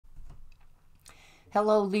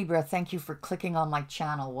Hello Libra, thank you for clicking on my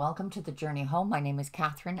channel. Welcome to the journey home. My name is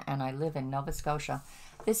Catherine and I live in Nova Scotia.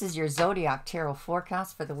 This is your Zodiac Tarot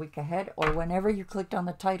forecast for the week ahead, or whenever you clicked on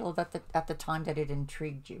the title at the time that it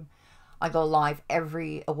intrigued you. I go live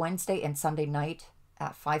every Wednesday and Sunday night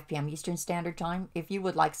at 5 p.m. Eastern Standard Time. If you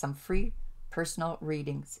would like some free personal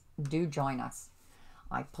readings, do join us.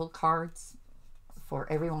 I pull cards for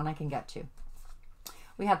everyone I can get to.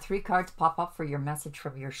 We had 3 cards pop up for your message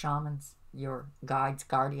from your shamans, your guides,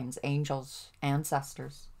 guardians, angels,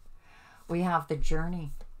 ancestors. We have the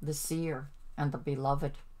journey, the seer, and the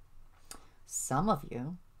beloved. Some of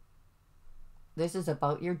you, this is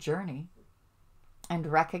about your journey and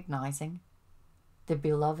recognizing the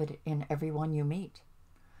beloved in everyone you meet.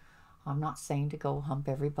 I'm not saying to go hump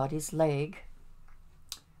everybody's leg,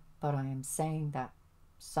 but I am saying that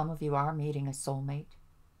some of you are meeting a soulmate.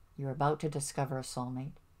 You're about to discover a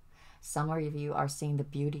soulmate. Some of you are seeing the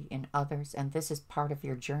beauty in others, and this is part of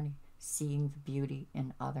your journey, seeing the beauty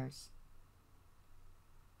in others.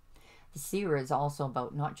 The seer is also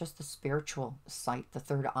about not just the spiritual sight, the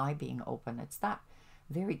third eye being open. It's that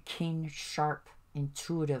very keen, sharp,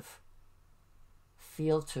 intuitive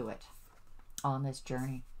feel to it on this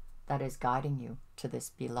journey that is guiding you to this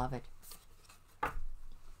beloved.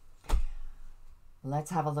 Let's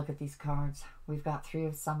have a look at these cards. We've got 3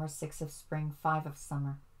 of summer, 6 of spring, 5 of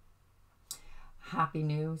summer. Happy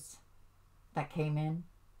news that came in.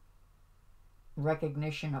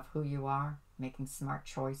 Recognition of who you are, making smart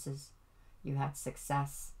choices. You had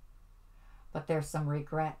success. But there's some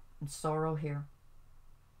regret and sorrow here.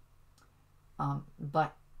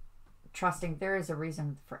 But trusting there is a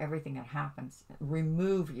reason for everything that happens.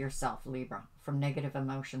 Remove yourself, Libra, from negative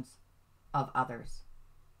emotions of others.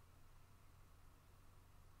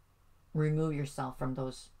 Remove yourself from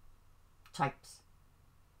those types.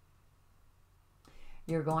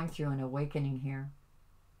 You're going through an awakening here.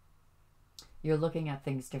 You're looking at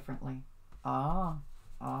things differently.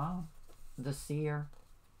 The seer.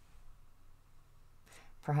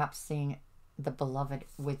 Perhaps seeing the beloved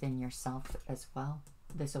within yourself as well.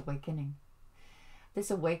 This awakening.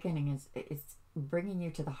 This awakening is bringing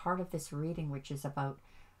you to the heart of this reading, which is about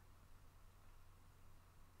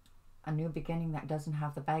a new beginning that doesn't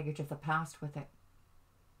have the baggage of the past with it.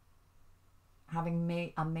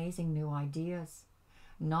 Having amazing new ideas.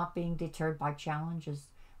 Not being deterred by challenges.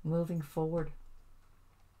 Moving forward.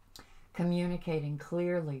 Communicating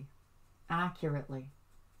clearly. Accurately.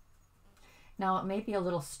 Now, it may be a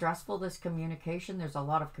little stressful, this communication. There's a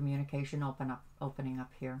lot of communication opening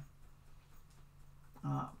up here.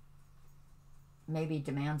 Maybe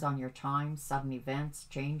demands on your time, sudden events,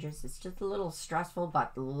 changes. It's just a little stressful,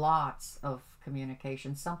 but lots of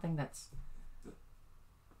communication. Something that's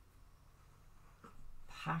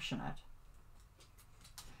passionate.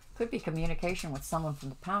 Could be communication with someone from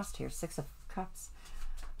the past here. 6 of Cups.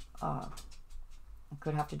 It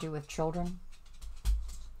could have to do with children.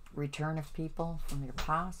 Return of people from your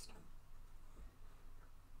past.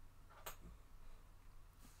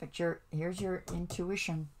 But here's your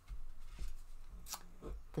intuition.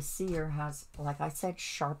 The seer has, like I said,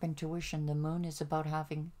 sharp intuition. The moon is about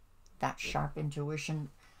having that sharp intuition,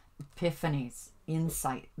 epiphanies,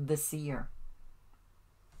 insight, the seer.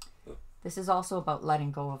 This is also about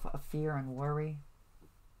letting go of fear and worry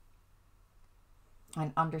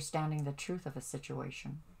and understanding the truth of a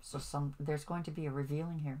situation. So there's going to be a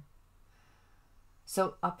revealing here.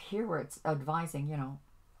 So up here where it's advising, you know,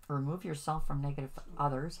 remove yourself from negative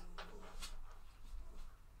others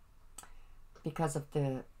because of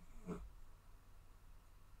the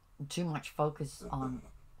too much focus on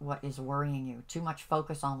what is worrying you, too much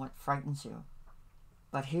focus on what frightens you.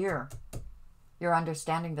 But here, you're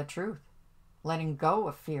understanding the truth, letting go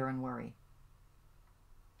of fear and worry.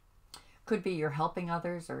 Could be you're helping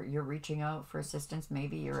others, or you're reaching out for assistance.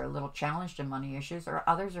 Maybe you're a little challenged in money issues, or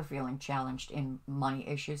others are feeling challenged in money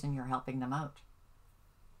issues and you're helping them out.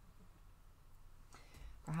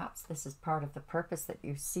 Perhaps this is part of the purpose that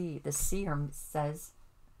you see. The seer says,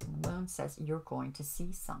 the moon says, you're going to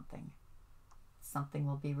see something. Something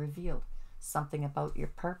will be revealed. Something about your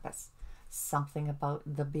purpose. Something about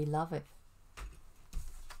the beloved.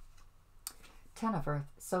 10 of Earth.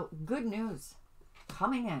 So good news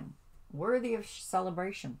coming in. Worthy of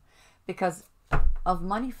celebration because of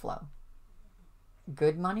money flow.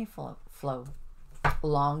 Good money flow.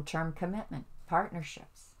 Long-term commitment.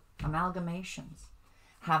 Partnerships. Amalgamations.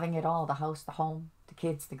 Having it all. The house, the home, the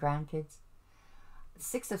kids, the grandkids.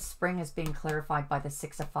 6 of spring is being clarified by the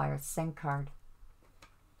 6 of fire. Same card.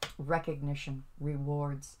 Recognition.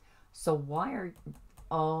 Rewards. So why are...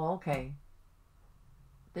 Oh, okay.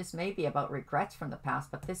 This may be about regrets from the past,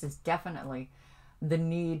 but this is definitely the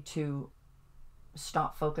need to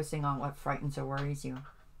stop focusing on what frightens or worries you.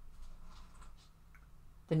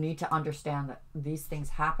 The need to understand that these things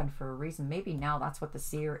happen for a reason. Maybe now that's what the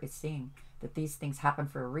seer is seeing, that these things happen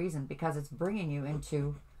for a reason, because it's bringing you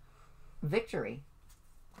into victory.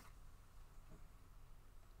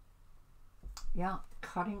 Yeah,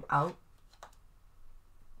 cutting out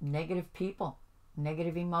negative people,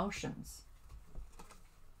 negative emotions.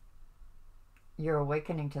 You're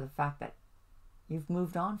awakening to the fact that you've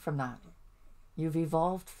moved on from that. You've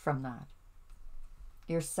evolved from that.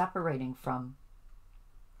 You're separating from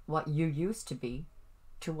what you used to be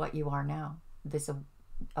to what you are now. This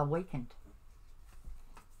awakened.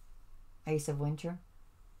 Ace of Winter.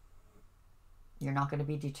 You're not going to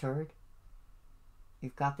be deterred.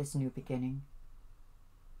 You've got this new beginning.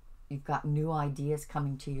 You've got new ideas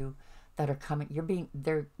coming to you that are coming. You're being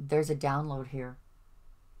there. There's a download here.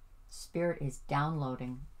 Spirit is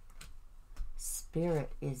downloading.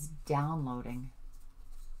 Spirit is downloading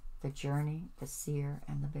the journey, the seer,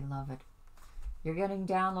 and the beloved. You're getting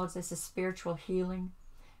downloads. This is spiritual healing,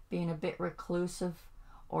 being a bit reclusive,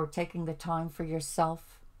 or taking the time for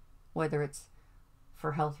yourself, whether it's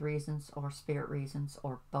for health reasons or spirit reasons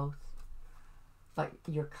or both. But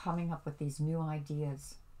you're coming up with these new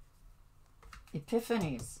ideas.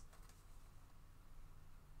 Epiphanies.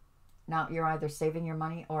 Now you're either saving your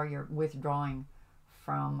money or you're withdrawing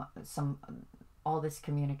from all this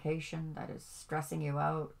communication that is stressing you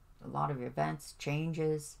out. A lot of events,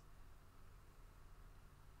 changes.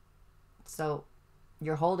 So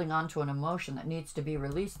you're holding on to an emotion that needs to be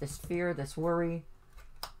released. This fear, this worry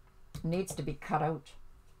needs to be cut out.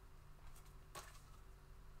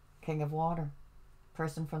 King of Water.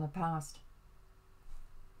 Person from the past.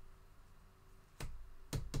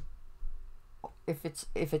 If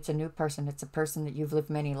it's a new person, it's a person that you've lived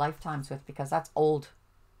many lifetimes with, because that's old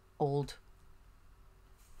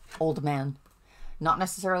man. Not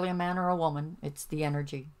necessarily a man or a woman. It's the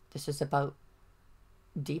energy. This is about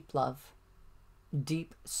deep love,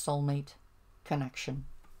 deep soulmate connection.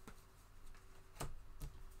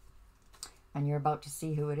 And you're about to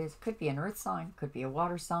see who it is. Could be an earth sign, could be a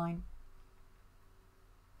water sign.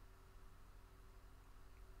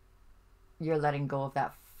 You're letting go of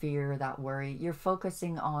that fear, that worry. You're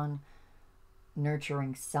focusing on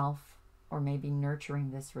nurturing self, or maybe nurturing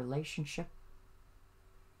this relationship.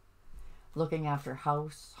 Looking after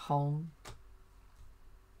house, home.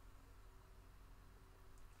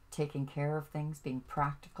 Taking care of things, being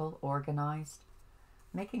practical, organized.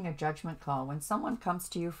 Making a judgment call. When someone comes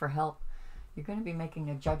to you for help, you're going to be making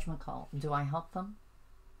a judgment call. Do I help them?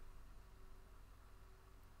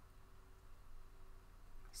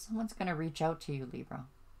 Someone's going to reach out to you, Libra.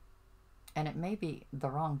 And it may be the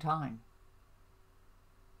wrong time.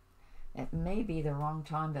 It may be the wrong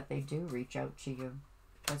time that they do reach out to you,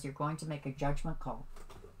 because you're going to make a judgment call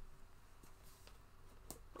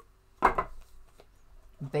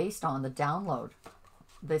based on the download.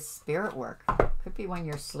 This spirit work could be when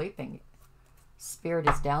you're sleeping. Spirit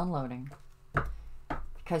is downloading,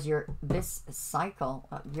 because this cycle,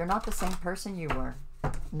 you're not the same person you were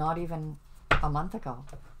not even a month ago.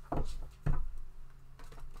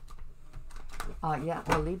 Yeah,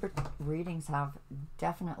 well, Libra readings have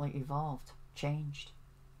definitely evolved, changed.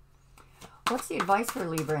 What's the advice for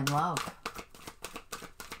Libra in love?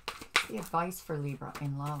 What's the advice for Libra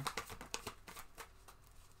in love?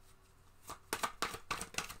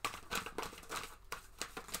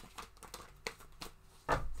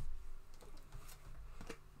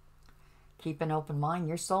 Keep an open mind.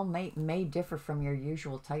 Your soulmate may differ from your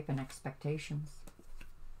usual type and expectations.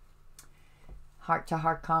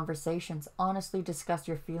 Heart-to-heart conversations. Honestly discuss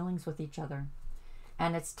your feelings with each other.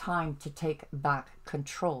 And it's time to take back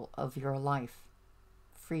control of your life.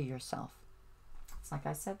 Free yourself. It's like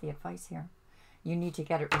I said, the advice here. You need to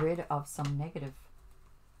get rid of some negative.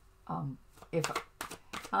 If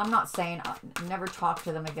I'm not saying never talk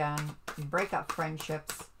to them again, break up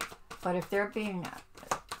friendships, but if they're being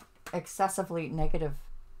excessively negative,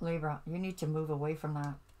 Libra, you need to move away from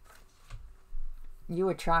that. You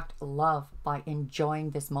attract love by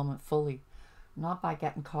enjoying this moment fully, not by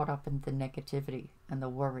getting caught up in the negativity and the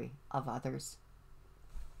worry of others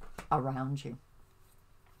around you.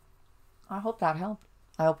 I hope that helped.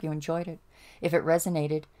 I hope you enjoyed it. If it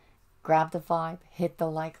resonated, grab the vibe, hit the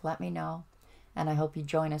like, let me know. And I hope you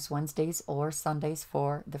join us Wednesdays or Sundays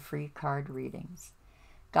for the free card readings.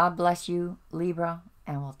 God bless you, Libra,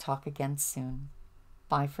 and we'll talk again soon.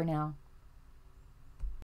 Bye for now.